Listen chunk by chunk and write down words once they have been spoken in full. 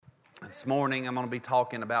This morning I'm going to be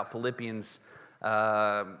talking about Philippians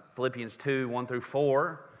 2, 1 through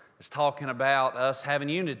 4. It's talking about us having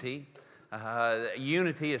unity.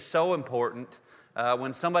 Unity is so important.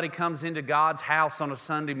 When somebody comes into God's house on a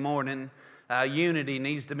Sunday morning, unity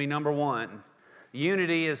needs to be number one.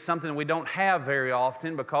 Unity is something we don't have very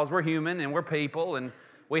often because we're human and we're people and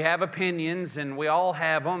we have opinions and we all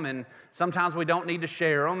have them, and sometimes we don't need to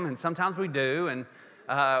share them and sometimes we do,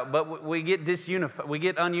 but we get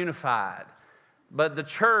ununified. But the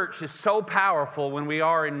church is so powerful when we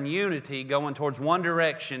are in unity, going towards one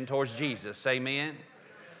direction, towards Jesus. Amen.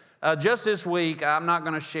 Just this week, I'm not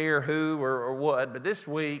going to share who or what, but this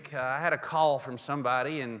week I had a call from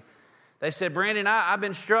somebody and they said, Brandon, I've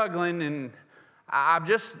been struggling and I've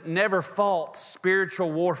just never fought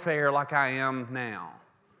spiritual warfare like I am now.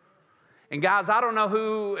 And guys, I don't know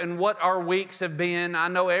who and what our weeks have been. I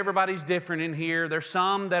know everybody's different in here. There's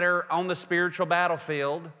some that are on the spiritual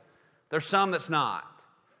battlefield. There's some that's not.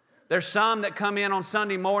 There's some that come in on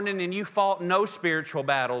Sunday morning and you fought no spiritual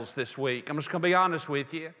battles this week. I'm just going to be honest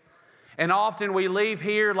with you. And often we leave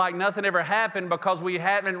here like nothing ever happened because we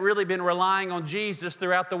haven't really been relying on Jesus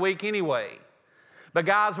throughout the week anyway. But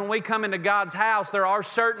guys, when we come into God's house, there are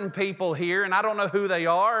certain people here, and I don't know who they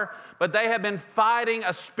are, but they have been fighting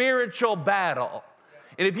a spiritual battle.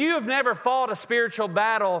 And if you have never fought a spiritual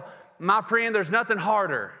battle, my friend, there's nothing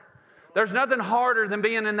harder. There's nothing harder than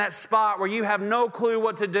being in that spot where you have no clue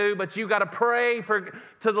what to do, but you got to pray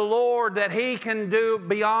to the Lord that He can do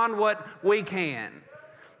beyond what we can.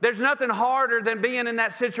 There's nothing harder than being in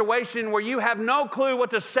that situation where you have no clue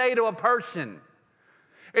what to say to a person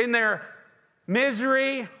in their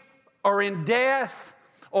misery or in death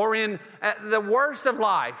or in the worst of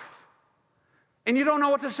life, and you don't know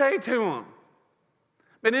what to say to them.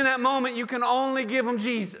 But in that moment, you can only give them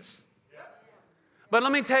Jesus. But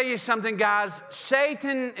let me tell you something, guys.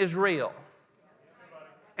 Satan is real.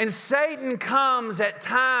 And Satan comes at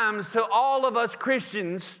times to all of us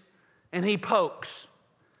Christians and he pokes.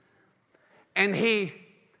 And he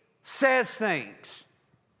says things.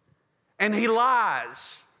 And he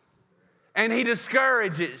lies. And he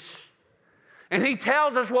discourages. And he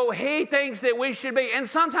tells us what he thinks that we should be. And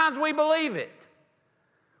sometimes we believe it.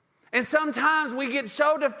 And sometimes we get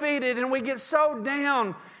so defeated and we get so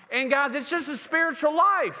down. And guys, it's just a spiritual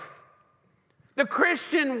life. The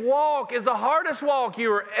Christian walk is the hardest walk you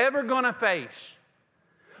are ever going to face.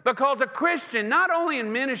 Because a Christian, not only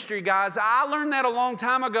in ministry, guys, I learned that a long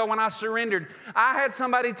time ago when I surrendered. I had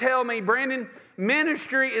somebody tell me, Brandon,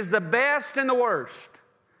 ministry is the best and the worst.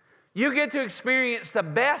 You get to experience the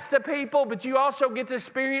best of people, but you also get to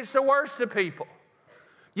experience the worst of people.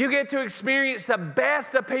 You get to experience the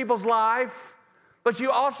best of people's life, but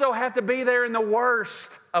you also have to be there in the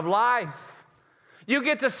worst of life. You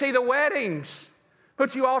get to see the weddings,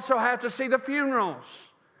 but you also have to see the funerals.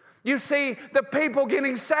 You see the people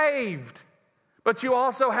getting saved, but you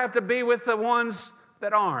also have to be with the ones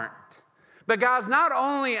that aren't. But guys, not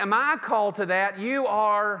only am I called to that, you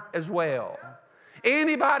are as well.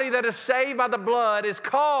 Anybody that is saved by the blood is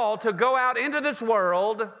called to go out into this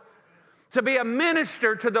world to be a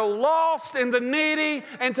minister to the lost and the needy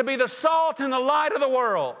and to be the salt and the light of the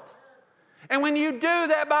world. And when you do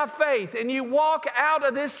that by faith and you walk out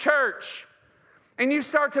of this church and you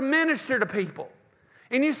start to minister to people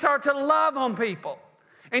and you start to love on people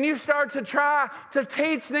and you start to try to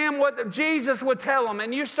teach them what Jesus would tell them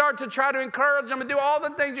and you start to try to encourage them and do all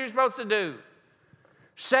the things you're supposed to do,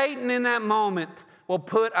 Satan in that moment will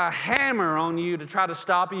put a hammer on you to try to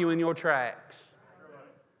stop you in your tracks.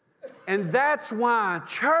 And that's why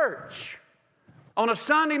church on a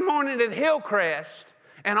Sunday morning at Hillcrest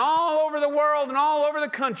and all over the world and all over the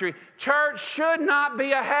country, church should not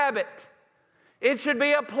be a habit. It should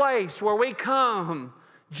be a place where we come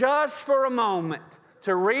just for a moment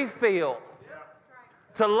to refill,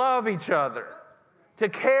 to love each other, to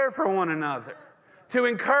care for one another, to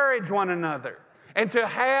encourage one another, and to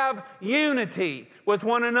have unity with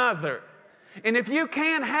one another. And if you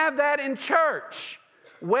can't have that in church,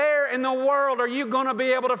 where in the world are you going to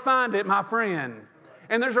be able to find it, my friend?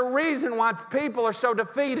 And there's a reason why people are so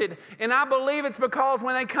defeated. And I believe it's because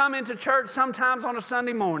when they come into church sometimes on a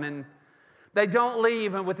Sunday morning, they don't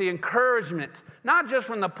leave with the encouragement, not just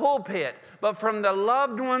from the pulpit, but from the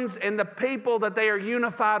loved ones and the people that they are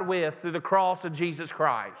unified with through the cross of Jesus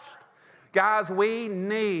Christ. Guys, we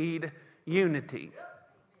need unity.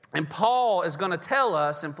 And Paul is going to tell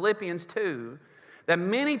us in Philippians 2 that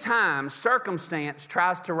many times circumstance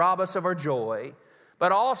tries to rob us of our joy,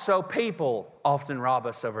 but also people often rob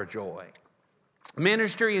us of our joy.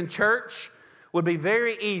 Ministry in church would be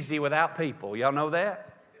very easy without people. Y'all know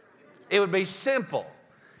that? It would be simple.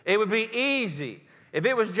 It would be easy. If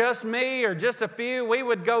it was just me or just a few, we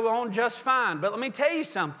would go on just fine. But let me tell you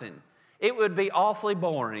something. It would be awfully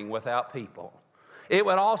boring without people. It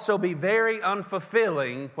would also be very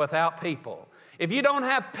unfulfilling without people. If you don't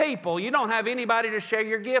have people, you don't have anybody to share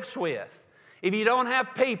your gifts with. If you don't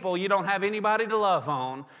have people, you don't have anybody to love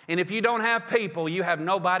on. And if you don't have people, you have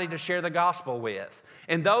nobody to share the gospel with.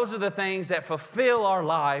 And those are the things that fulfill our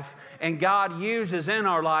life and God uses in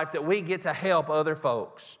our life that we get to help other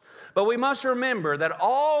folks. But we must remember that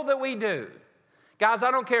all that we do, guys,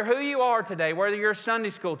 I don't care who you are today, whether you're a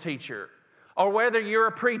Sunday school teacher or whether you're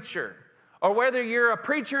a preacher or whether you're a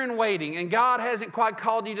preacher in waiting and God hasn't quite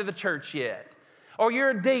called you to the church yet, or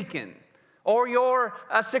you're a deacon, or you're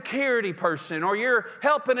a security person, or you're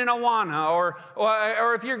helping in Awana,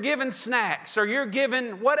 or if you're giving snacks, or you're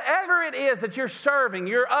giving whatever it is that you're serving,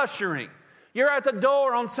 you're ushering, you're at the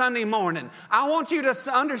door on Sunday morning. I want you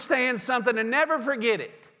to understand something and never forget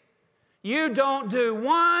it. You don't do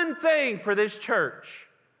one thing for this church.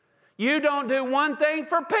 You don't do one thing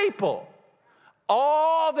for people.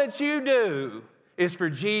 All that you do is for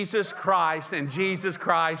Jesus Christ and Jesus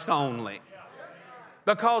Christ only.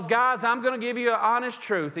 Because, guys, I'm going to give you an honest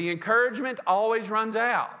truth. The encouragement always runs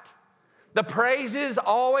out. The praises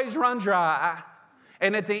always run dry.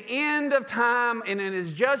 And at the end of time, and it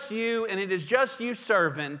is just you, and it is just you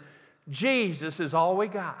serving, Jesus is all we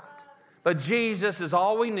got. But Jesus is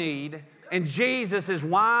all we need. And Jesus is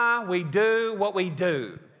why we do what we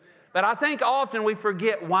do. But I think often we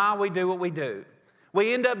forget why we do what we do.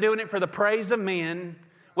 We end up doing it for the praise of men.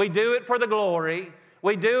 We do it for the glory.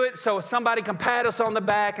 We do it so somebody can pat us on the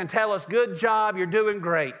back and tell us, good job, you're doing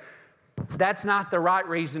great. That's not the right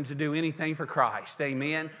reason to do anything for Christ,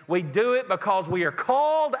 amen? We do it because we are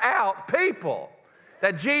called out people.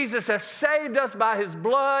 That Jesus has saved us by His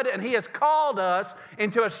blood and He has called us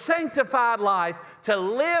into a sanctified life to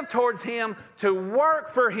live towards Him, to work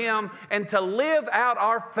for Him, and to live out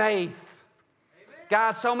our faith. Amen.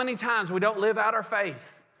 Guys, so many times we don't live out our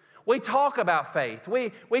faith. We talk about faith.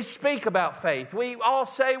 We speak about faith. We all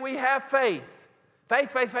say we have faith.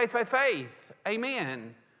 Faith, faith, faith, faith, faith.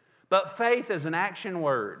 Amen. But faith is an action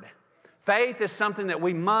word. Faith is something that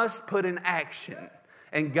we must put in action.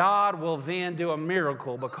 And God will then do a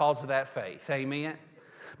miracle because of that faith. Amen.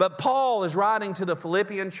 But Paul is writing to the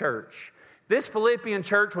Philippian church. This Philippian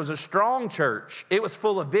church was a strong church. It was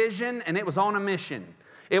full of vision and it was on a mission.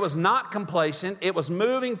 It was not complacent. It was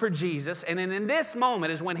moving for Jesus. And in this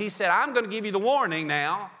moment is when he said, I'm going to give you the warning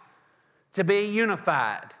now to be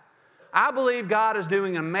unified. I believe God is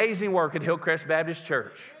doing amazing work at Hillcrest Baptist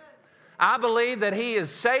Church. I believe that He is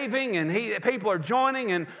saving and people are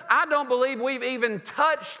joining. And I don't believe we've even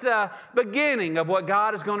touched the beginning of what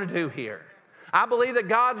God is going to do here. I believe that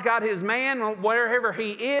God's got His man wherever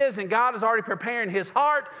he is, and God is already preparing his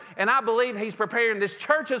heart, and I believe He's preparing this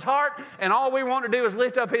church's heart, and all we want to do is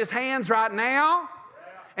lift up His hands right now,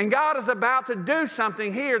 and God is about to do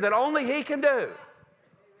something here that only He can do.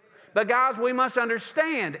 But guys, we must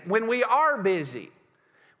understand, when we are busy,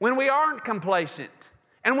 when we aren't complacent,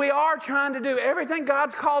 and we are trying to do everything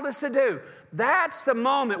God's called us to do, that's the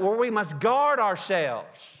moment where we must guard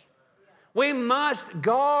ourselves. We must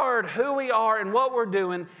guard who we are and what we're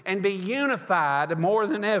doing and be unified more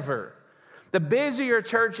than ever. The busier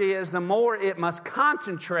church is, the more it must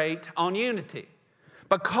concentrate on unity.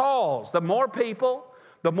 Because the more people,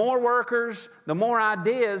 the more workers, the more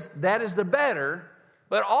ideas, that is the better.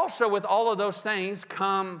 But also with all of those things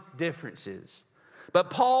come differences. But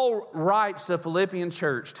Paul writes the Philippian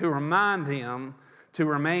church to remind them to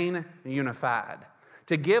remain unified,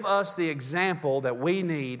 to give us the example that we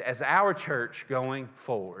need as our church going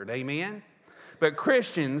forward. Amen? But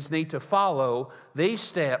Christians need to follow these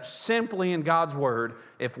steps simply in God's Word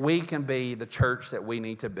if we can be the church that we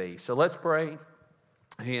need to be. So let's pray,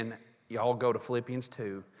 and y'all go to Philippians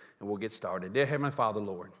 2, and we'll get started. Dear Heavenly Father,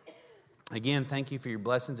 Lord, again, thank You for Your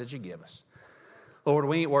blessings that You give us. Lord,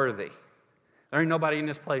 we ain't worthy. There ain't nobody in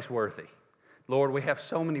this place worthy. Lord, we have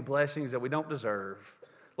so many blessings that we don't deserve.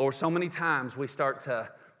 Lord, so many times we start to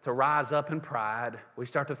rise up in pride. We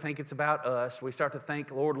start to think it's about us. We start to think,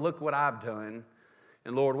 Lord, look what I've done.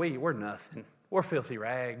 And Lord, we're nothing. We're filthy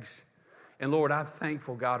rags. And Lord, I'm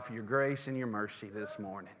thankful, God, for Your grace and Your mercy this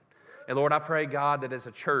morning. And Lord, I pray, God, that as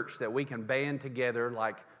a church that we can band together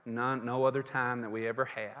like no other time that we ever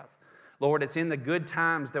have. Lord, it's in the good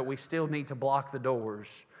times that we still need to block the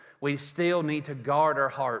doors. We still need to guard our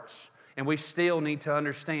hearts. And we still need to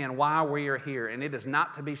understand why we are here. And it is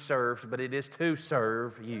not to be served, but it is to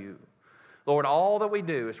serve You. Lord, all that we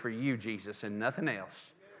do is for You, Jesus, and nothing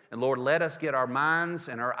else. And Lord, let us get our minds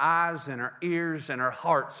and our eyes and our ears and our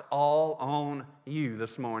hearts all on you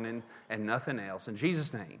this morning and nothing else. In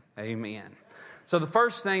Jesus' name, amen. So the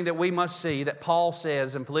first thing that we must see that Paul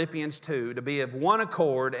says in Philippians 2, to be of one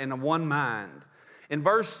accord and of one mind. In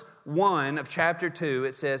verse 1 of chapter 2,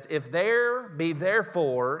 it says, if there be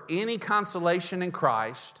therefore any consolation in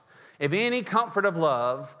Christ, if any comfort of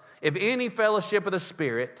love, if any fellowship of the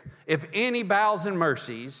Spirit, if any bowels and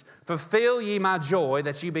mercies, fulfill ye my joy,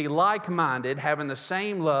 that ye be like-minded, having the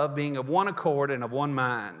same love, being of one accord and of one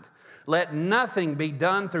mind. Let nothing be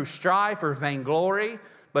done through strife or vainglory,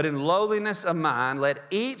 but in lowliness of mind, let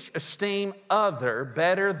each esteem other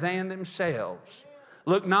better than themselves.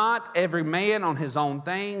 Look not every man on his own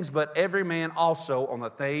things, but every man also on the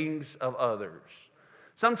things of others.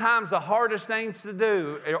 Sometimes the hardest things to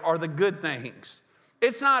do are the good things.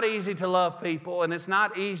 It's not easy to love people, and it's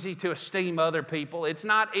not easy to esteem other people. It's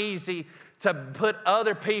not easy to put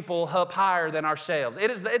other people up higher than ourselves.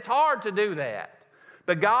 It's hard to do that.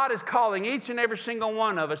 But God is calling each and every single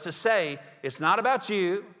one of us to say, it's not about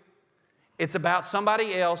you. It's about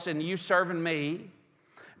somebody else and you serving me.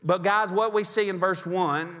 But guys, what we see in verse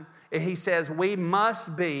 1, he says, we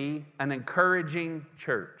must be an encouraging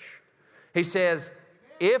church. He says,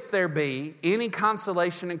 if there be any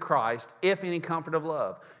consolation in Christ, if any comfort of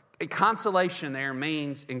love. Consolation there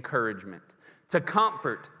means encouragement. To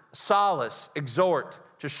comfort, solace, exhort,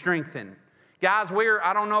 to strengthen. Guys,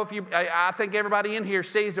 I don't know if I think everybody in here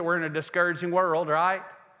sees that we're in a discouraging world, right?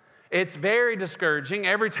 It's very discouraging.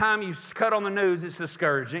 Every time you cut on the news, it's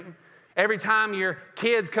discouraging. Every time your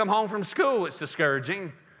kids come home from school, it's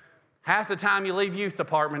discouraging. Half the time you leave youth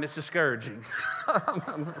department, it's discouraging.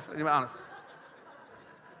 To be honest.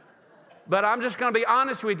 But I'm just going to be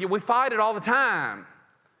honest with you. We fight it all the time.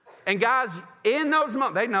 And guys, in those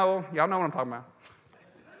moments, y'all know what I'm talking about.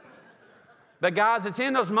 But guys, it's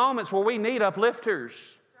in those moments where we need uplifters.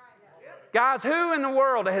 Guys, who in the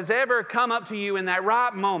world has ever come up to you in that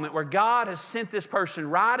right moment where God has sent this person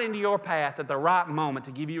right into your path at the right moment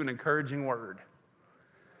to give you an encouraging word?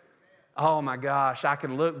 Oh my gosh, I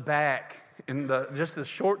can look back in just the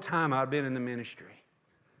short time I've been in the ministry.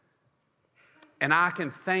 And I can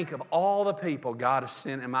think of all the people God has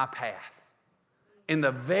sent in my path. In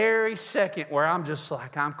the very second where I'm just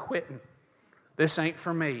like, I'm quitting. This ain't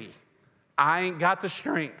for me. I ain't got the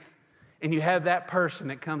strength. And you have that person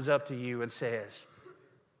that comes up to you and says,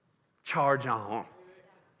 charge on.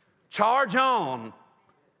 Charge on.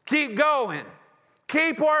 Keep going.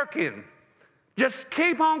 Keep working. Just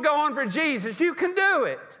keep on going for Jesus. You can do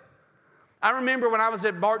it. I remember when I was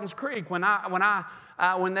at Barton's Creek, when I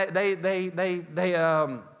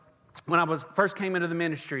first came into the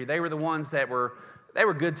ministry, they were the ones that were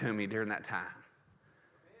good to me during that time.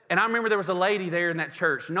 And I remember there was a lady there in that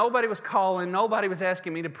church. Nobody was calling. Nobody was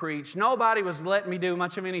asking me to preach. Nobody was letting me do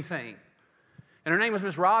much of anything. And her name was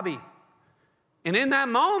Miss Robbie. And in that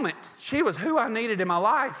moment, she was who I needed in my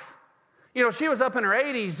life. You know, she was up in her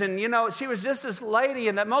 80s, and, she was just this lady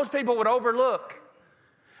and that most people would overlook.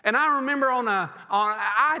 And I remember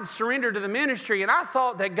I'd surrendered to the ministry, and I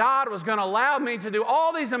thought that God was going to allow me to do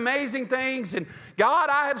all these amazing things. And God,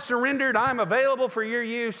 I have surrendered. I'm available for your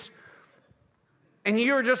use. And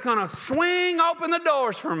you're just going to swing open the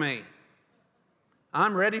doors for me.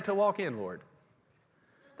 I'm ready to walk in, Lord.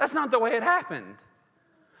 That's not the way it happened.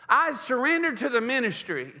 I surrendered to the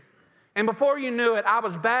ministry. And before you knew it, I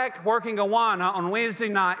was back working Awana on Wednesday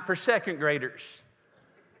night for second graders.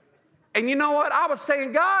 And you know what? I was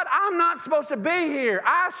saying, God, I'm not supposed to be here.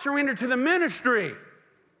 I surrendered to the ministry.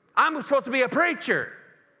 I'm supposed to be a preacher.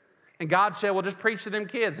 And God said, well, just preach to them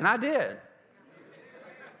kids. And I did.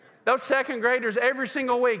 Those second graders, every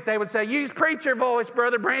single week, they would say, use preacher voice,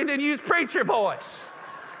 Brother Brandon, use preacher voice.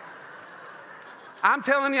 I'm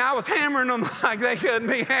telling you, I was hammering them like they couldn't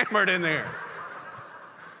be hammered in there.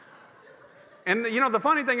 And, the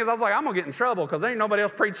funny thing is, I was like, I'm going to get in trouble because there ain't nobody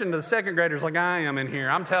else preaching to the second graders like I am in here.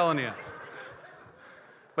 I'm telling you.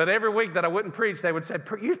 But every week that I wouldn't preach, they would say,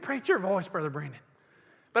 use preacher voice, Brother Brandon.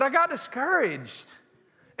 But I got discouraged.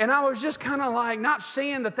 And I was just kind of like not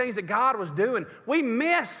seeing the things that God was doing. We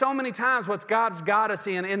miss so many times what God's got us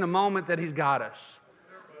in the moment that He's got us.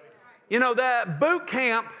 That boot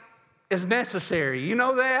camp is necessary. You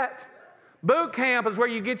know that? Boot camp is where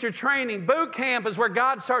you get your training. Boot camp is where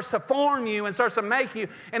God starts to form you and starts to make you.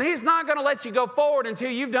 And He's not going to let you go forward until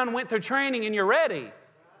you've went through training and you're ready.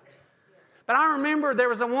 But I remember there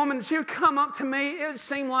was a woman, she would come up to me. It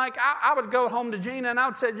seemed like I would go home to Gina and I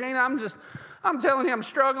would say, Gina, I'm telling you, I'm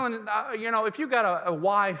struggling. If you got a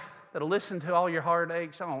wife that'll listen to all your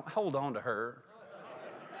heartaches, hold on to her.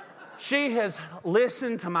 She has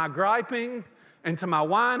listened to my griping and to my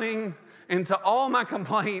whining and to all my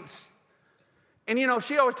complaints. And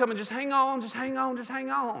she always told me, just hang on, just hang on, just hang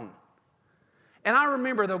on. And I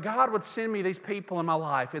remember, though, God would send me these people in my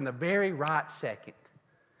life in the very right second.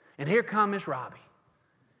 And here come Miss Robbie.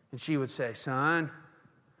 And she would say, son,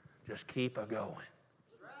 just keep a-going.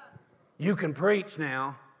 You can preach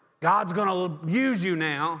now. God's going to use you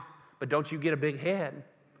now, but don't you get a big head.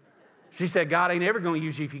 She said, God ain't ever going to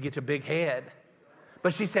use you if you get a big head.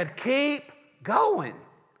 But she said, keep going.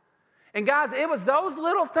 And guys, it was those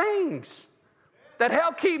little things that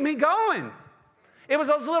helped keep me going. It was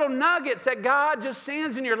those little nuggets that God just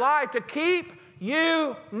sends in your life to keep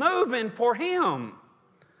you moving for Him.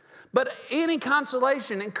 But any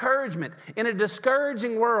consolation, encouragement, in a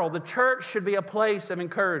discouraging world, the church should be a place of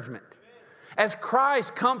encouragement. As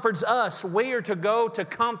Christ comforts us, we are to go to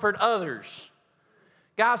comfort others.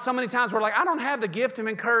 Guys, so many times we're like, I don't have the gift of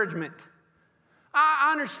encouragement.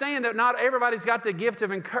 I understand that not everybody's got the gift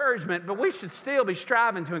of encouragement, but we should still be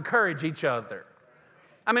striving to encourage each other.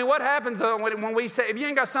 I mean, what happens when we say, if you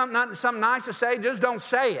ain't got something nice to say, just don't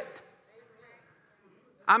say it.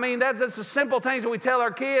 I mean, that's the simple things that we tell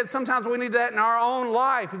our kids. Sometimes we need that in our own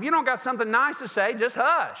life. If you don't got something nice to say, just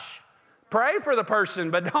hush. Pray for the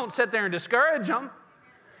person, but don't sit there and discourage them.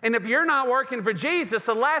 And if you're not working for Jesus,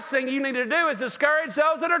 the last thing you need to do is discourage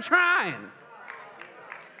those that are trying.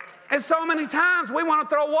 And so many times we want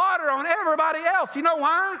to throw water on everybody else. You know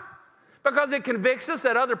why? Because it convicts us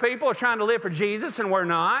that other people are trying to live for Jesus and we're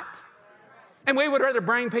not. And we would rather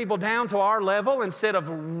bring people down to our level instead of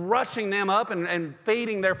rushing them up and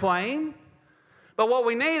feeding their flame. But what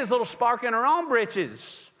we need is a little spark in our own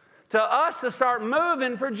britches to us to start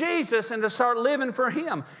moving for Jesus and to start living for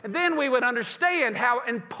Him. And then we would understand how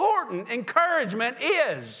important encouragement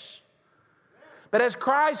is. But as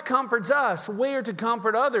Christ comforts us, we are to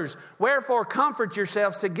comfort others. Wherefore, comfort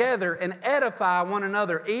yourselves together and edify one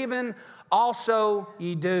another, even also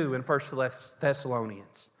ye do in 1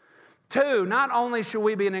 Thessalonians. 2, not only should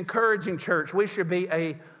we be an encouraging church, we should be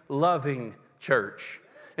a loving church.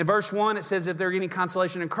 In verse 1, it says, if there is any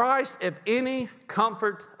consolation in Christ, if any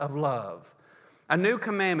comfort of love. A new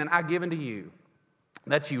commandment I give unto you,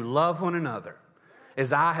 that you love one another,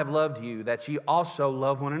 as I have loved you, that ye also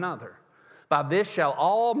love one another. By this shall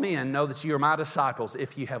all men know that you are my disciples,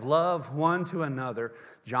 if you have love one to another.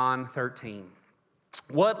 John 13.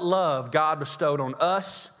 What love God bestowed on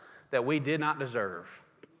us that we did not deserve.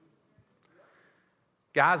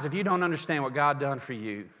 Guys, if you don't understand what God done for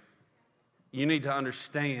you, you need to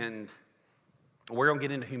understand, we're going to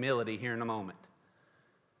get into humility here in a moment.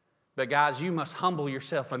 But guys, you must humble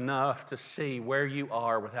yourself enough to see where you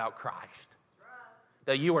are without Christ.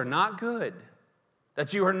 That you are not good.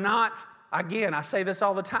 That you are not, again, I say this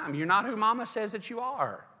all the time, you're not who Mama says that you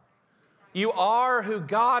are. You are who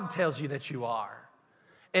God tells you that you are.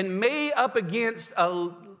 And me up against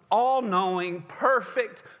an all-knowing,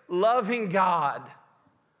 perfect, loving God,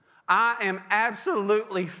 I am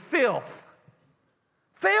absolutely filth.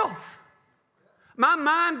 Filth. My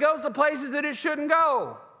mind goes to places that it shouldn't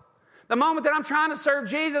go. The moment that I'm trying to serve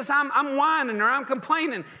Jesus, I'm whining or I'm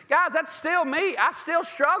complaining. Guys, that's still me. I still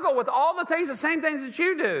struggle with all the things, the same things that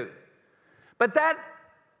you do. But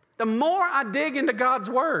the more I dig into God's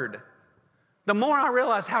Word, the more I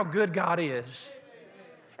realize how good God is.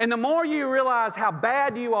 And the more you realize how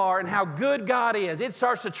bad you are and how good God is, it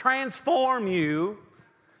starts to transform you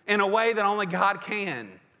in a way that only God can.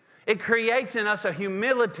 It creates in us a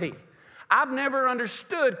humility. I've never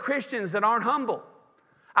understood Christians that aren't humble.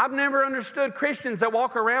 I've never understood Christians that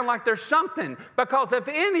walk around like they're something, because if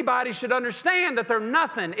anybody should understand that they're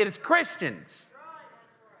nothing, it is Christians.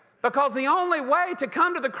 Because the only way to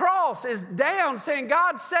come to the cross is down, saying,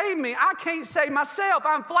 God, save me. I can't save myself.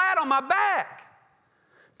 I'm flat on my back.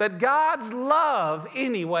 But God's love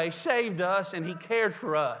anyway saved us, and He cared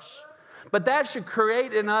for us. But that should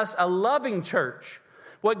create in us a loving church.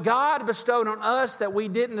 What God bestowed on us that we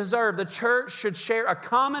didn't deserve, the church should share a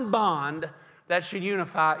common bond that should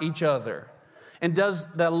unify each other. And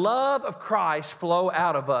does the love of Christ flow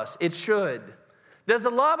out of us? It should. Does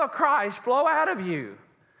the love of Christ flow out of you?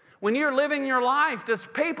 When you're living your life, does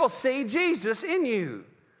people see Jesus in you?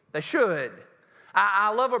 They should.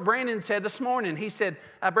 I love what Brandon said this morning. He said,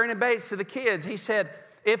 Brandon Bates to the kids, he said,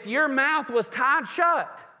 if your mouth was tied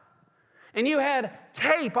shut and you had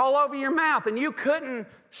tape all over your mouth and you couldn't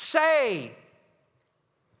say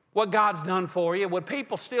what God's done for you, would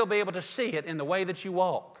people still be able to see it in the way that you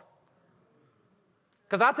walk?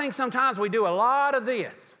 Because I think sometimes we do a lot of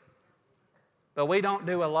this, but we don't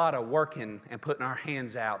do a lot of working and putting our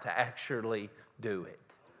hands out to actually do it.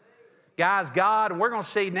 Guys, God, and we're going to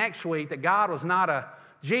see next week that God was not a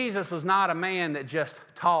Jesus was not a man that just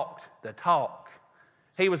talked the talk.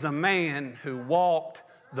 He was a man who walked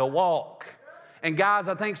the walk. And guys,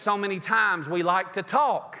 I think so many times we like to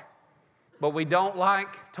talk, but we don't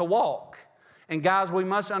like to walk. And guys, we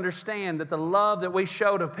must understand that the love that we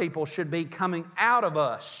show to people should be coming out of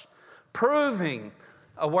us, proving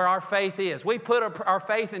where our faith is. We put our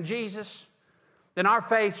faith in Jesus, then our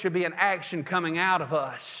faith should be an action coming out of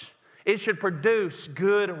us. It should produce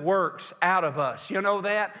good works out of us. You know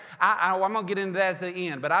that? I'm going to get into that at the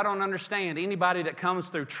end, but I don't understand anybody that comes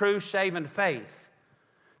through true saving faith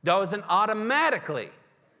doesn't automatically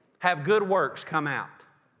have good works come out.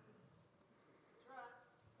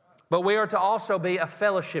 But we are to also be a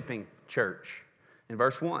fellowshipping church. In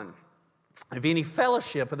verse 1, if any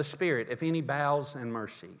fellowship of the Spirit, if any bowels and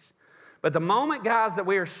mercies. But the moment, guys, that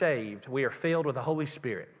we are saved, we are filled with the Holy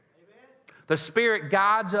Spirit. Amen. The Spirit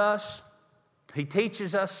guides us, He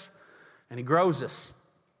teaches us, and He grows us.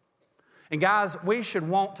 And guys, we should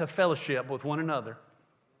want to fellowship with one another.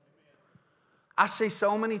 I see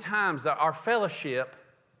so many times that our fellowship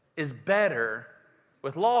is better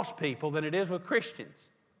with lost people than it is with Christians.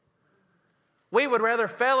 We would rather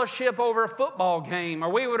fellowship over a football game, or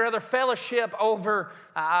we would rather fellowship over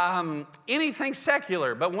anything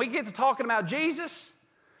secular. But when we get to talking about Jesus,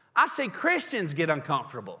 I see Christians get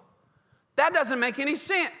uncomfortable. That doesn't make any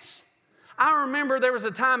sense. I remember there was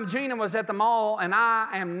a time Gina was at the mall, and I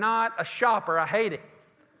am not a shopper. I hate it.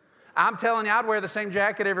 I'm telling you, I'd wear the same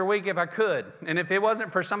jacket every week if I could. And if it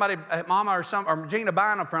wasn't for somebody, Mama or Gina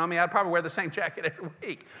buying them from me, I'd probably wear the same jacket every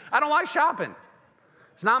week. I don't like shopping.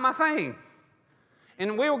 It's not my thing.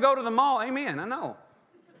 And we'll go to the mall. Amen, I know.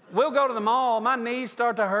 We'll go to the mall. My knees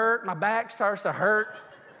start to hurt. My back starts to hurt.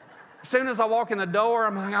 As soon as I walk in the door,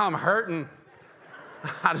 I'm like, oh, I'm hurting.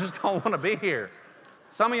 I just don't want to be here.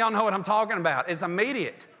 Some of y'all know what I'm talking about. It's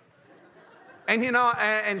immediate. And, you know,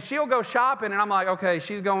 and she'll go shopping, and I'm like, okay,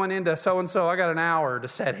 she's going into so-and-so. I got an hour to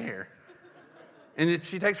sit here. And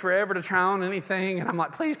she takes forever to try on anything. And I'm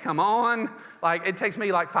like, please come on. Like, it takes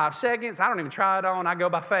me like 5 seconds. I don't even try it on. I go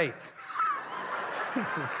by faith.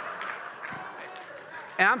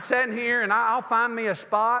 And I'm sitting here, and I'll find me a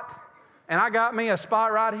spot. And I got me a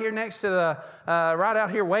spot right here next to the, right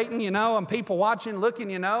out here waiting, you know, and people watching, looking,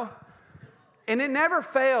 you know. And it never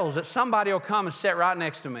fails that somebody will come and sit right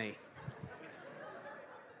next to me.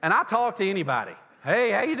 And I talk to anybody.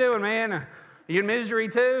 Hey, how you doing, man? Are you in misery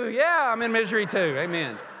too? Yeah, I'm in misery too.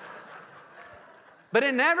 Amen. But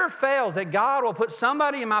it never fails that God will put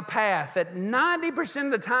somebody in my path that 90%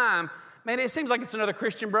 of the time, man, it seems like it's another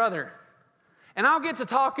Christian brother. And I'll get to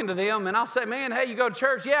talking to them, and I'll say, man, hey, you go to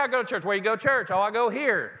church? Yeah, I go to church. Where you go to church? Oh, I go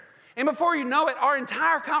here. And before you know it, our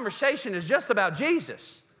entire conversation is just about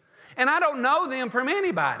Jesus. And I don't know them from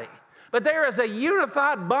anybody. But there is a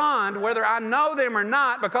unified bond whether I know them or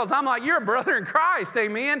not, because I'm like, you're a brother in Christ,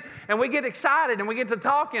 amen? And we get excited and we get to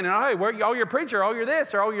talking, and hey, oh, you're a preacher, oh, you're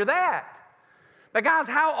this, or oh, you're that. But guys,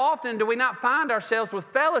 how often do we not find ourselves with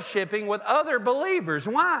fellowshipping with other believers?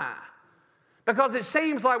 Why? Because it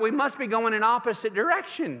seems like we must be going in opposite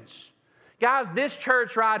directions. Guys, this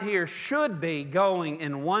church right here should be going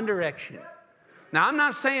in one direction. Now, I'm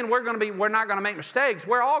not saying we're not going to make mistakes.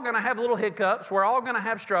 We're all going to have little hiccups. We're all going to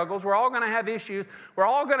have struggles. We're all going to have issues. We're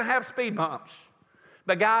all going to have speed bumps.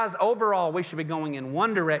 But guys, overall, we should be going in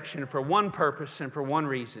one direction for one purpose and for one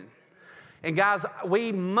reason. And guys,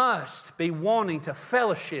 we must be wanting to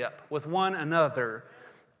fellowship with one another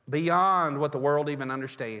beyond what the world even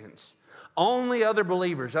understands. Only other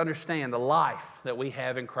believers understand the life that we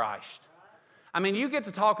have in Christ. I mean, you get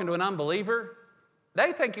to talking to an unbeliever,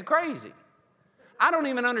 they think you're crazy. I don't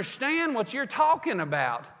even understand what you're talking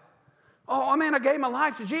about. Oh, man, I gave my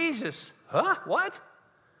life to Jesus. Huh? What?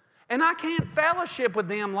 And I can't fellowship with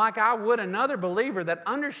them like I would another believer that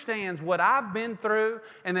understands what I've been through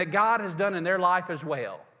and that God has done in their life as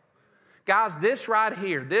well. Guys, this right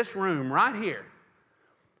here, this room right here,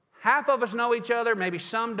 half of us know each other, maybe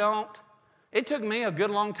some don't. It took me a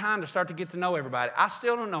good long time to start to get to know everybody. I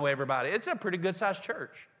still don't know everybody. It's a pretty good-sized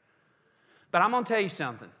church. But I'm going to tell you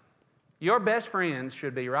something. Your best friends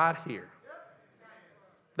should be right here.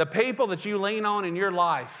 The people that you lean on in your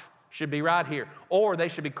life should be right here. Or they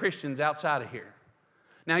should be Christians outside of here.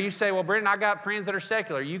 Now you say, well, Brendan, I got friends that are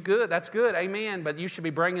secular. You good? That's good. Amen. But you should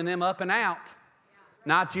be bringing them up and out.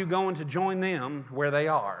 Not you going to join them where they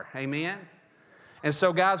are. Amen. And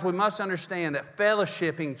so, guys, we must understand that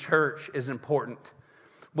fellowshipping church is important.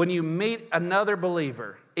 When you meet another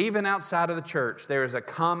believer, even outside of the church, there is a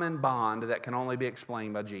common bond that can only be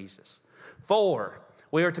explained by Jesus. 4,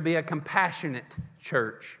 we are to be a compassionate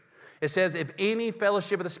church. It says, if any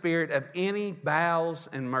fellowship of the Spirit, of any bowels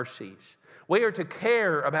and mercies. We are to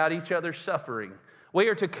care about each other's suffering. We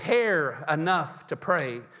are to care enough to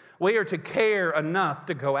pray. We are to care enough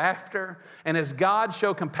to go after. And as God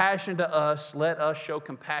showed compassion to us, let us show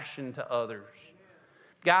compassion to others.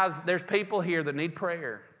 Guys, there's people here that need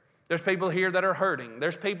prayer. There's people here that are hurting.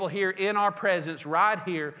 There's people here in our presence right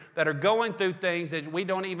here that are going through things that we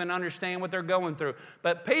don't even understand what they're going through.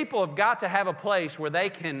 But people have got to have a place where they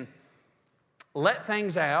can let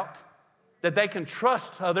things out, that they can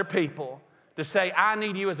trust other people to say, I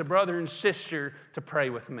need you as a brother and sister to pray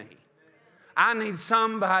with me. I need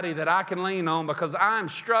somebody that I can lean on because I'm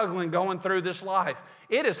struggling going through this life.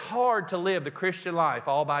 It is hard to live the Christian life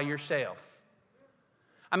all by yourself.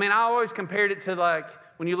 I mean, I always compared it to like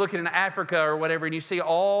when you look in Africa or whatever and you see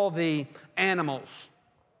all the animals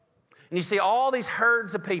and you see all these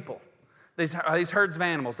herds of people, these herds of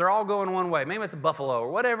animals. They're all going one way. Maybe it's a buffalo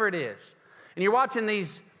or whatever it is. And you're watching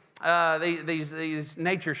these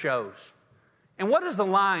nature shows. And what does the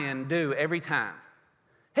lion do every time?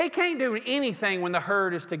 He can't do anything when the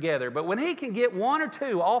herd is together, but when he can get one or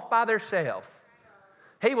two off by themselves,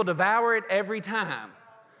 he will devour it every time.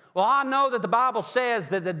 Well, I know that the Bible says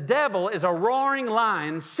that the devil is a roaring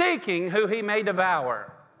lion seeking who he may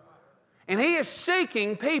devour. And he is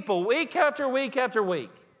seeking people week after week after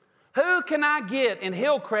week. Who can I get in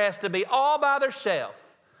Hillcrest to be all by themselves?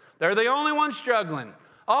 They're the only one struggling.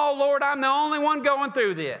 Oh, Lord, I'm the only one going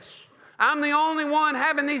through this. I'm the only one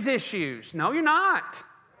having these issues. No, you're not.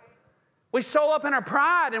 We sow up in our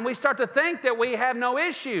pride and we start to think that we have no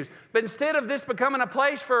issues. But instead of this becoming a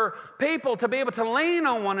place for people to be able to lean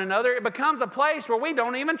on one another, it becomes a place where we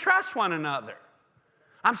don't even trust one another.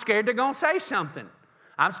 I'm scared they're going to say something.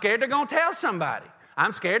 I'm scared they're going to tell somebody.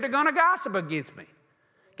 I'm scared they're going to gossip against me.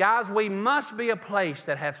 Guys, we must be a place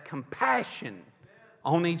that has compassion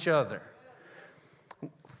on each other.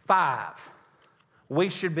 5, we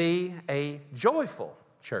should be a joyful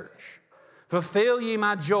church. Fulfill ye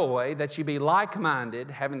my joy, that ye be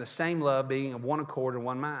like-minded, having the same love, being of one accord and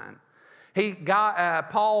one mind.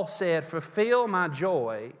 Paul said, fulfill my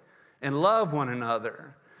joy and love one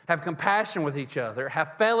another, have compassion with each other,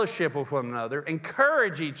 have fellowship with one another,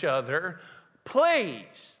 encourage each other.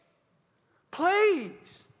 Please,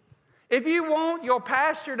 please. If you want your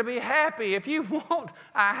pastor to be happy, if you want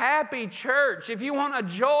a happy church, if you want a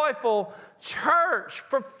joyful church,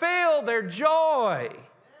 fulfill their joy.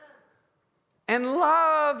 And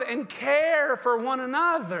love and care for one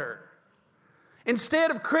another. Instead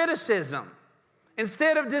of criticism,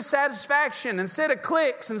 instead of dissatisfaction, instead of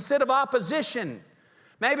cliques, instead of opposition,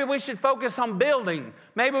 maybe we should focus on building.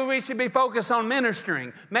 Maybe we should be focused on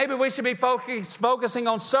ministering. Maybe we should be focusing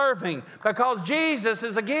on serving, because Jesus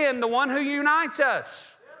is, again, the one who unites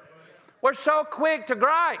us. We're so quick to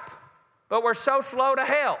gripe, but we're so slow to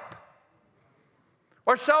help.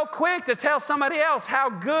 We're so quick to tell somebody else how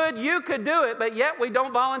good you could do it, but yet we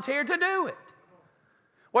don't volunteer to do it.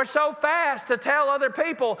 We're so fast to tell other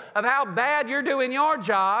people of how bad you're doing your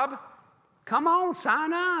job. Come on,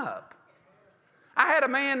 sign up. I had a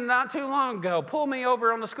man not too long ago pull me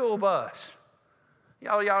over on the school bus.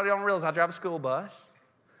 Y'all don't realize I drive a school bus.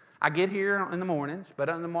 I get here in the mornings, but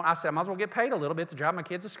in the morning I said I might as well get paid a little bit to drive my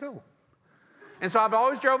kids to school. And so I've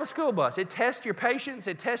always drove a school bus. It tests your patience,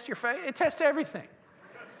 it tests your faith, it tests everything.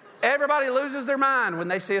 Everybody loses their mind when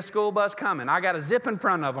they see a school bus coming. I got to zip in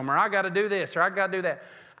front of them, or I got to do this, or I got to do that.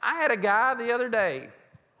 I had a guy the other day.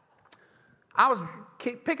 I was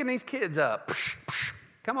picking these kids up.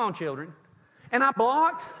 Come on, children. And I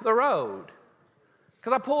blocked the road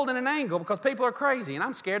because I pulled in an angle because people are crazy, and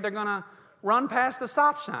I'm scared they're going to run past the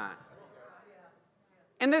stop sign.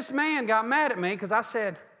 And this man got mad at me because I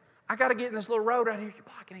said, I got to get in this little road right here. You're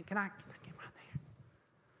blocking it. Can I get right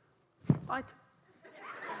there? What?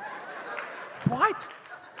 What?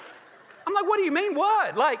 I'm like, what do you mean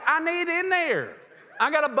what? Like, I need in there. I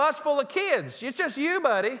got a bus full of kids. It's just you,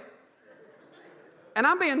 buddy. And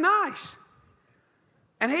I'm being nice.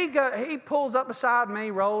 And he pulls up beside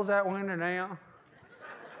me, rolls that window down.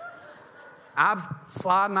 I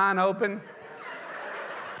slide mine open.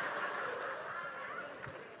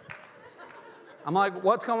 I'm like,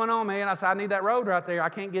 what's going on, man? I said, I need that road right there. I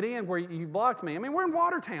can't get in where you blocked me. I mean, we're in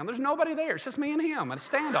Watertown. There's nobody there. It's just me and him at a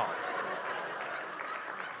standoff.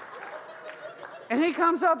 And he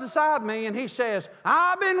comes up beside me and he says,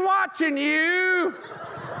 I've been watching you.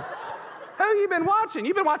 Who you been watching?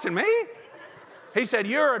 You been watching me? He said,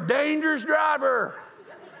 you're a dangerous driver.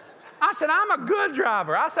 I said, I'm a good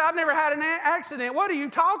driver. I said, I've never had an accident. What are you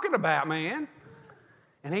talking about, man?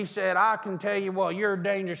 And he said, I can tell you what, you're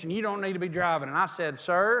dangerous and you don't need to be driving. And I said,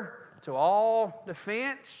 sir, to all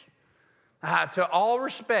defense, To all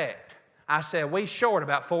respect, I said, we short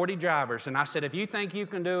about 40 drivers. And I said, if you think you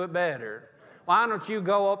can do it better, why don't you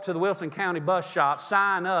go up to the Wilson County bus shop,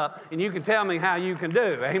 sign up, and you can tell me how you can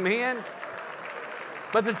do. Amen?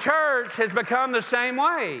 But the church has become the same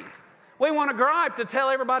way. We want to gripe to tell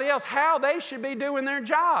everybody else how they should be doing their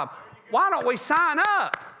job. Why don't we sign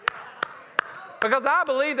up? Because I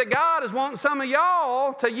believe that God is wanting some of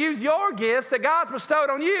y'all to use your gifts that God's bestowed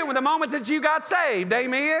on you in the moment that you got saved.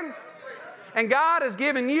 Amen? And God has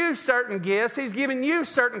given you certain gifts. He's given you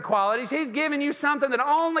certain qualities. He's given you something that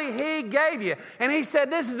only He gave you. And He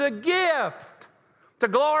said, this is a gift to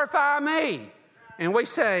glorify me. And we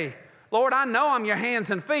say, Lord, I know I'm your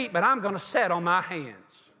hands and feet, but I'm going to set on my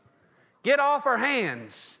hands. Get off our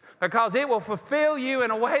hands, because it will fulfill you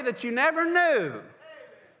in a way that you never knew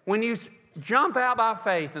when you jump out by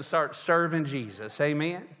faith and start serving Jesus.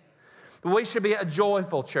 Amen? We should be a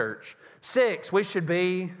joyful church. 6, we should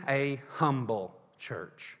be a humble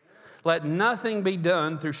church. Let nothing be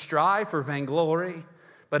done through strife or vainglory,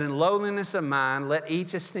 but in lowliness of mind, let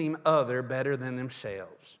each esteem other better than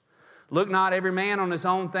themselves. Look not every man on his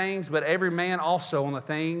own things, but every man also on the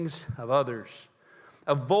things of others.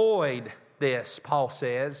 Avoid this, Paul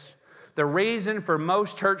says. The reason for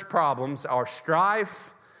most church problems are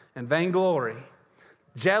strife and vainglory.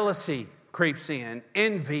 Jealousy creeps in,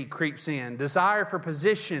 envy creeps in, desire for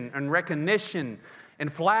position and recognition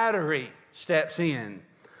and flattery steps in.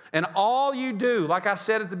 And all you do, like I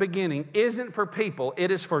said at the beginning, isn't for people.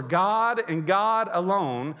 It is for God and God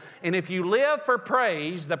alone. And if you live for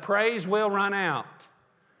praise, the praise will run out.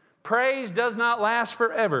 Praise does not last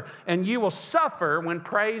forever. And you will suffer when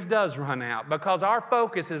praise does run out, because our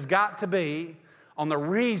focus has got to be on the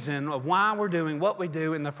reason of why we're doing what we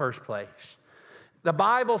do in the first place. The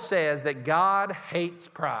Bible says that God hates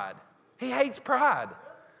pride. He hates pride.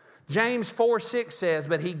 James 4:6 says,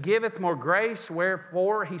 but He giveth more grace,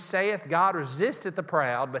 wherefore He saith, God resisteth the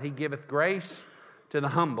proud, but He giveth grace to the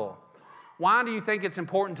humble. Why do you think it's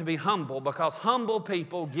important to be humble? Because humble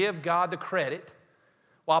people give God the credit,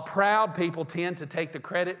 while proud people tend to take the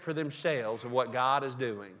credit for themselves of what God is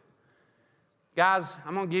doing. Guys,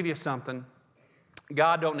 I'm going to give you something.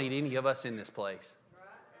 God don't need any of us in this place.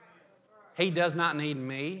 He does not need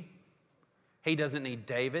me. He doesn't need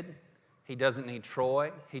David. He doesn't need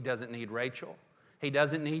Troy. He doesn't need Rachel. He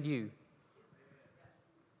doesn't need you.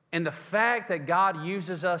 And the fact that God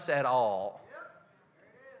uses us at all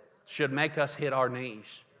should make us hit our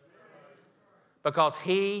knees. Because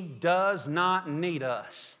He does not need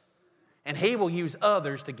us. And He will use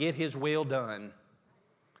others to get His will done.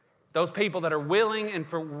 Those people that are willing and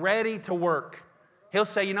ready to work. He'll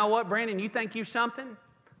say, you know what, Brandon, you think you something?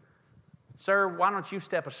 Sir, why don't you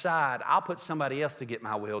step aside? I'll put somebody else to get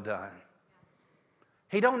my will done.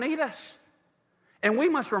 He don't need us. And we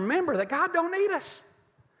must remember that God don't need us.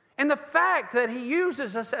 And the fact that He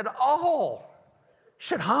uses us at all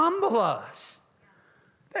should humble us.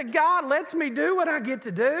 That God lets me do what I get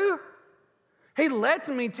to do. He lets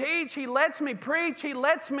me teach. He lets me preach. He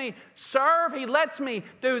lets me serve. He lets me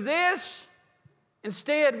do this.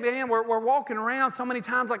 Instead, man, we're walking around so many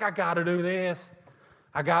times like, I got to do this.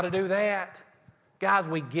 I got to do that. Guys,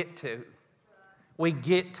 we get to. We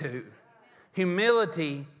get to.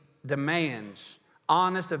 Humility demands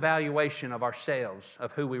honest evaluation of ourselves,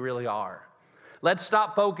 of who we really are. Let's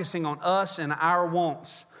stop focusing on us and our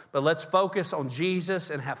wants, but let's focus on Jesus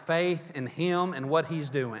and have faith in Him and what He's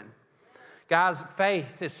doing. Guys,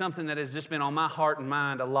 faith is something that has just been on my heart and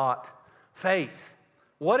mind a lot. Faith.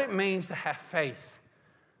 What it means to have faith.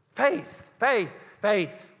 Faith, faith,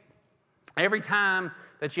 faith. Every time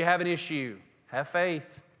that you have an issue, have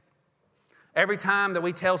faith. Every time that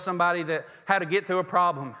we tell somebody that how to get through a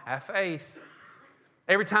problem, have faith.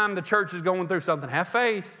 Every time the church is going through something, have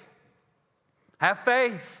faith. Have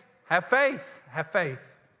faith. Have faith. Have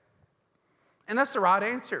faith. And that's the right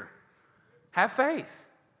answer. Have faith.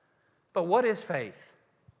 But what is faith?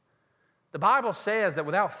 The Bible says that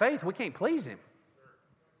without faith, we can't please Him.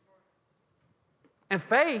 And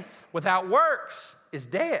faith without works is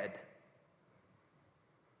dead.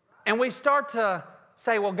 And we start to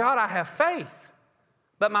say, well, God, I have faith,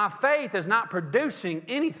 but my faith is not producing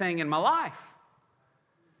anything in my life.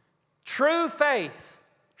 True faith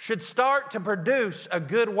should start to produce a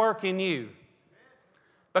good work in you.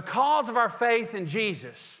 Because of our faith in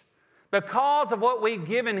Jesus, because of what we've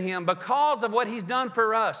given Him, because of what He's done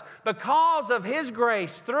for us, because of His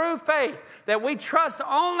grace through faith that we trust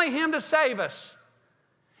only Him to save us.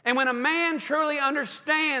 And when a man truly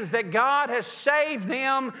understands that God has saved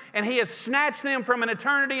them and He has snatched them from an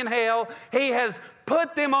eternity in hell, He has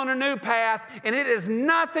put them on a new path, and it has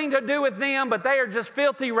nothing to do with them, but they are just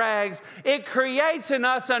filthy rags, it creates in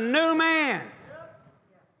us a new man.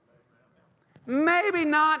 Maybe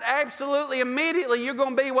not absolutely immediately you're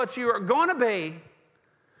going to be what you are going to be,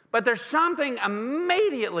 but there's something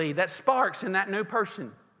immediately that sparks in that new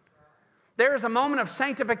person. There is a moment of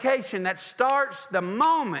sanctification that starts the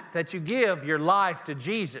moment that you give your life to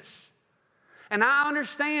Jesus. And I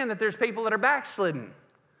understand that there's people that are backslidden.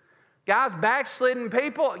 Guys, backslidden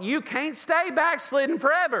people, you can't stay backslidden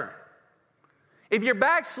forever. If you're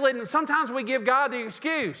backslidden, sometimes we give God the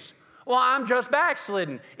excuse, well, I'm just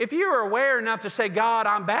backslidden. If you are aware enough to say, God,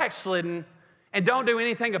 I'm backslidden, and don't do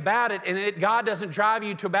anything about it, and God doesn't drive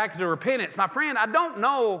you back to repentance, my friend, I don't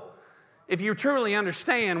know if you truly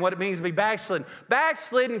understand what it means to be backslidden.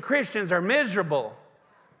 Backslidden Christians are miserable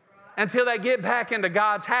until they get back into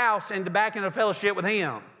God's house and back into fellowship with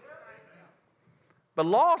Him. But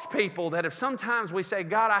lost people that if sometimes we say,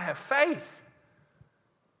 God, I have faith,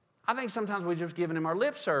 I think sometimes we're just giving Him our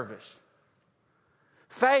lip service.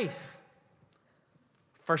 Faith,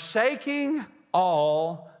 forsaking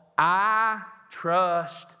all, I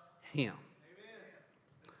trust Him.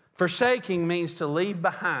 Forsaking means to leave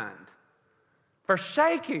behind.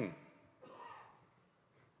 Forsaking.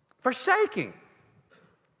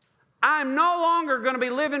 I'm no longer going to be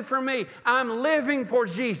living for me. I'm living for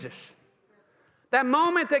Jesus. That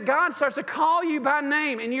moment that God starts to call you by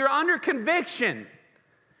name and you're under conviction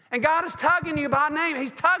and God is tugging you by name,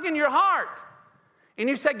 He's tugging your heart. And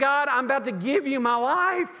you say, God, I'm about to give you my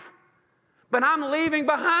life, but I'm leaving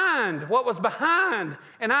behind what was behind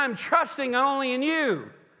and I'm trusting only in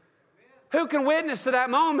you. Who can witness to that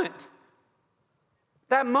moment?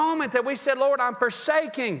 That moment that we said, Lord, I'm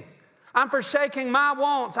forsaking my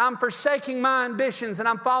wants. I'm forsaking my ambitions and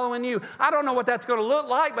I'm following you. I don't know what that's going to look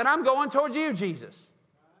like, but I'm going towards you, Jesus.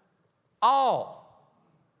 All.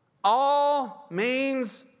 All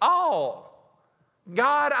means all.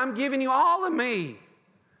 God, I'm giving you all of me.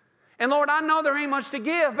 And Lord, I know there ain't much to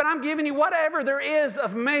give, but I'm giving you whatever there is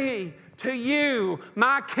of me to you,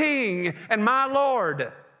 my King and my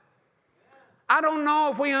Lord. I don't know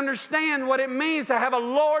if we understand what it means to have a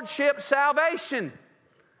lordship salvation.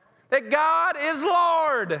 That God is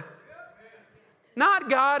Lord. Not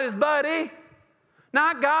God is buddy.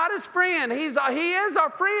 Not God is friend. He is our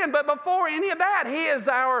friend, but before any of that, He is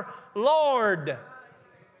our Lord.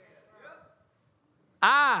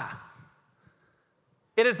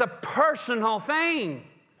 It is a personal thing.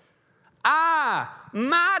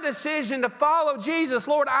 My decision to follow Jesus,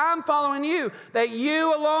 Lord, I'm following you, that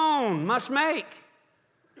you alone must make.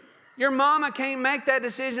 Your mama can't make that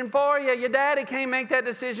decision for you. Your daddy can't make that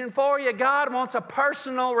decision for you. God wants a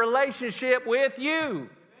personal relationship with you.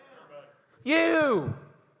 You.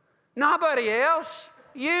 Nobody else.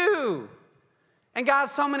 You. And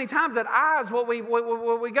guys, so many times that is what we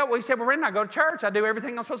go. We say, well, Brandon, I go to church. I do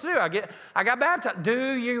everything I'm supposed to do. I got baptized.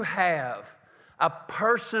 Do you have a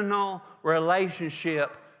personal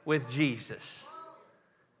relationship with Jesus?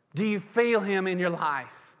 Do you feel Him in your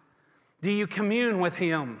life? Do you commune with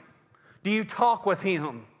Him? Do you talk with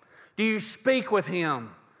Him? Do you speak with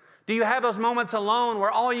Him? Do you have those moments alone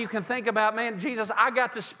where all you can think about, man, Jesus, I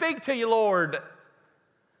got to speak to you, Lord.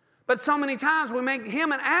 But so many times we make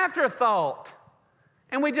Him an afterthought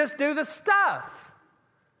and we just do the stuff.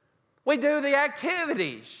 We do the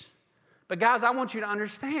activities. But guys, I want you to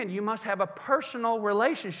understand, you must have a personal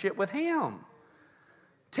relationship with Him.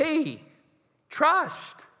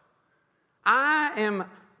 Trust. I am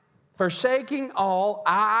forsaking all,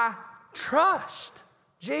 I trust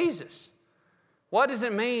Jesus. What does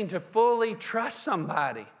it mean to fully trust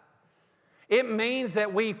somebody? It means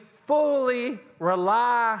that we fully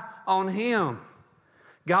rely on Him.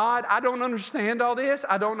 God, I don't understand all this.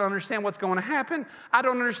 I don't understand what's going to happen. I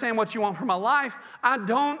don't understand what you want for my life. I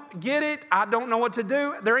don't get it. I don't know what to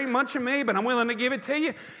do. There ain't much of me, but I'm willing to give it to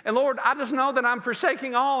you. And Lord, I just know that I'm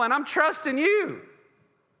forsaking all and I'm trusting you.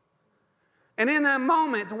 And in that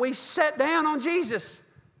moment, we set down on Jesus.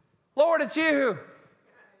 Lord, it's you.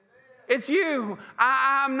 It's you.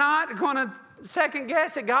 I'm not going to second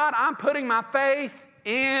guess it, God. I'm putting my faith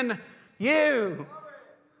in you.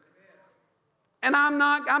 And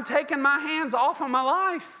I'm taking my hands off of my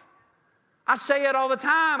life. I say it all the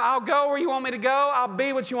time. I'll go where you want me to go. I'll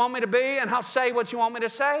be what you want me to be. And I'll say what you want me to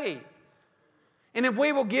say. And if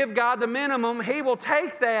we will give God the minimum, He will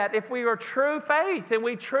take that. If we are true faith and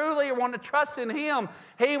we truly want to trust in Him,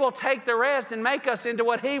 He will take the rest and make us into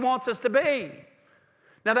what He wants us to be.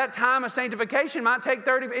 Now that time of sanctification might take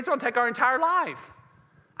it's going to take our entire life.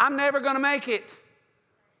 I'm never going to make it.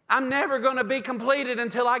 I'm never going to be completed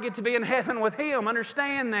until I get to be in heaven with Him.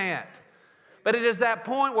 Understand that. But it is that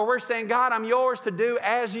point where we're saying, God, I'm yours to do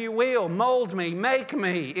as you will. Mold me, make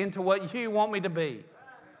me into what you want me to be.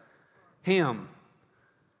 Him.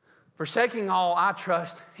 Forsaking all, I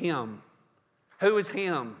trust Him. Who is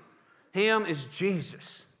Him? Him is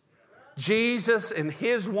Jesus. Jesus and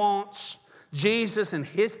His wants, Jesus and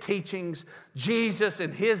His teachings, Jesus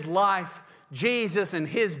and His life, Jesus and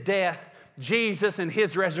His death, Jesus and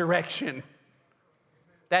His resurrection.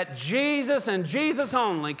 That Jesus and Jesus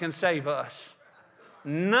only can save us.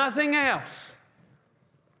 Nothing else.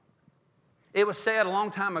 It was said a long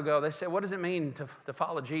time ago, they said, what does it mean to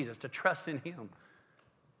follow Jesus, to trust in Him?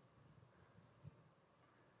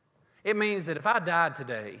 It means that if I died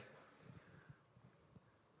today,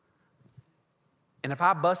 and if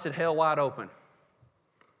I busted hell wide open,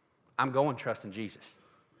 I'm going trusting Jesus.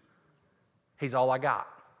 He's all I got.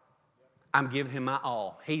 I'm giving Him my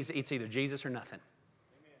all. It's either Jesus or nothing.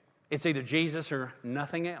 It's either Jesus or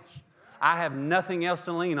nothing else. I have nothing else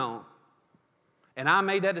to lean on. And I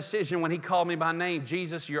made that decision when He called me by name.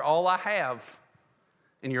 Jesus, you're all I have,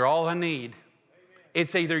 and you're all I need.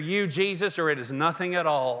 It's either you, Jesus, or it is nothing at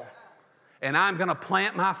all. And I'm going to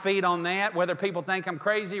plant my feet on that, whether people think I'm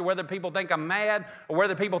crazy, or whether people think I'm mad, or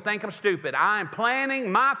whether people think I'm stupid. I am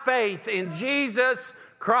planting my faith in Jesus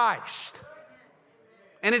Christ.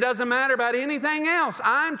 And it doesn't matter about anything else.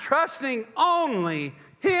 I'm trusting only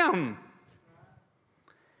Him.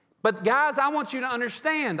 But guys, I want you to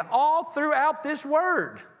understand, all throughout this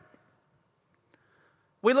word,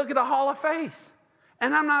 we look at the hall of faith.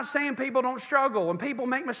 And I'm not saying people don't struggle and people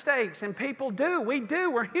make mistakes, and people do. We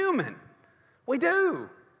do. We're human. We do.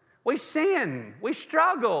 We sin. We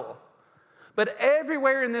struggle. But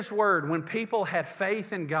everywhere in this word, when people had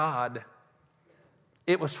faith in God,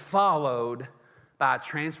 it was followed by a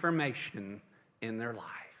transformation in their life.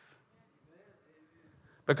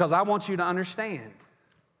 Because I want you to understand,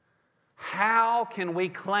 how can we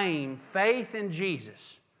claim faith in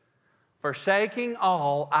Jesus? Forsaking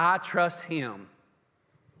all, I trust Him.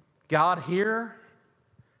 God, here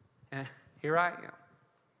I am.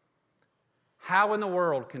 How in the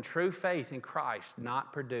world can true faith in Christ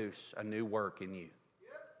not produce a new work in you?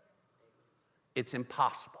 It's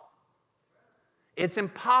impossible. It's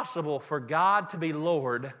impossible for God to be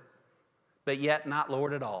Lord, but yet not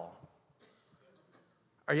Lord at all.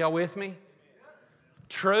 Are y'all with me?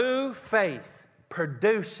 True faith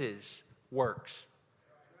produces works.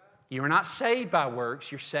 You are not saved by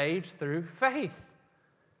works, you're saved through faith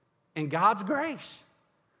in God's grace.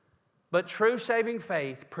 But true saving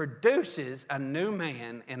faith produces a new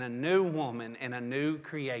man and a new woman and a new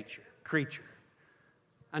creature.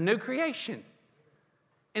 A new creation.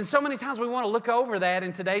 And so many times we want to look over that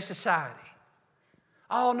in today's society.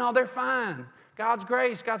 Oh, no, they're fine. God's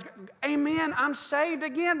grace. Amen. I'm saved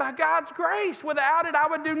again by God's grace. Without it, I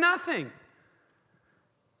would do nothing.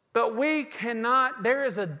 But we cannot, there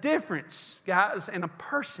is a difference, guys, in a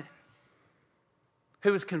person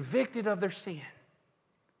who is convicted of their sin.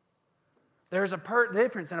 There's a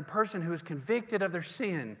difference in a person who is convicted of their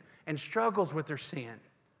sin and struggles with their sin,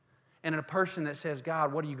 and in a person that says,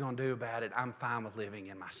 God, what are you going to do about it? I'm fine with living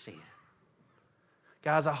in my sin.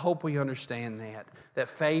 Guys, I hope we understand that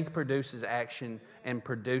faith produces action and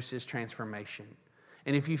produces transformation.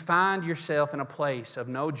 And if you find yourself in a place of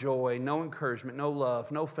no joy, no encouragement, no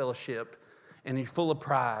love, no fellowship, and you're full of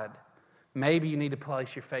pride, maybe you need to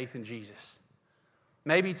place your faith in Jesus.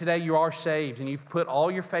 Maybe today you are saved and you've put all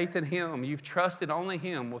your faith in Him. You've trusted only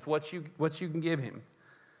Him with what you can give Him.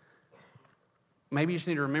 Maybe you just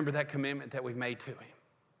need to remember that commitment that we've made to Him.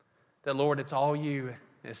 That, Lord, it's all you.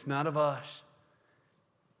 It's none of us.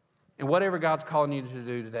 And whatever God's calling you to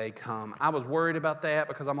do today, come. I was worried about that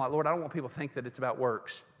because I'm like, Lord, I don't want people to think that it's about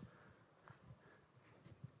works.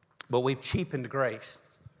 But we've cheapened grace.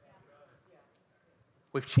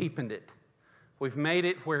 We've cheapened it. We've made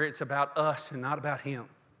it where it's about us and not about Him.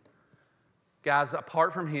 Guys,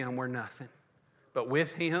 apart from Him, we're nothing. But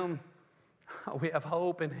with Him, we have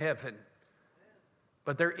hope in heaven.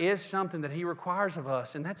 But there is something that He requires of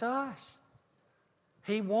us, and that's us.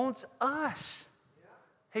 He wants us.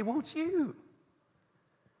 He wants you.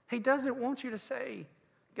 He doesn't want you to say,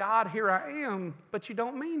 God, here I am, but you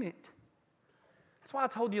don't mean it. That's why I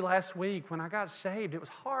told you last week when I got saved, it was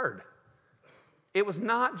hard. It was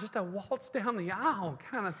not just a waltz down the aisle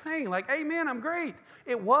kind of thing, like, amen, I'm great.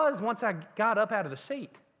 It was once I got up out of the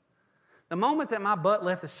seat. The moment that my butt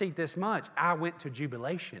left the seat this much, I went to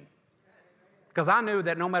jubilation. Because I knew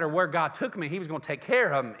that no matter where God took me, He was going to take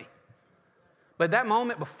care of me. But that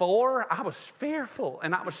moment before, I was fearful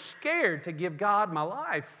and I was scared to give God my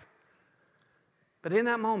life. But in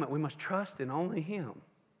that moment, we must trust in only Him.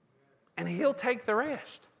 And He'll take the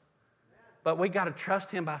rest. But we got to trust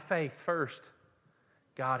Him by faith first.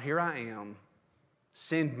 God, here I am.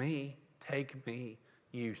 Send me, take me,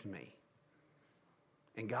 use me.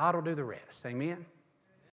 And God will do the rest. Amen?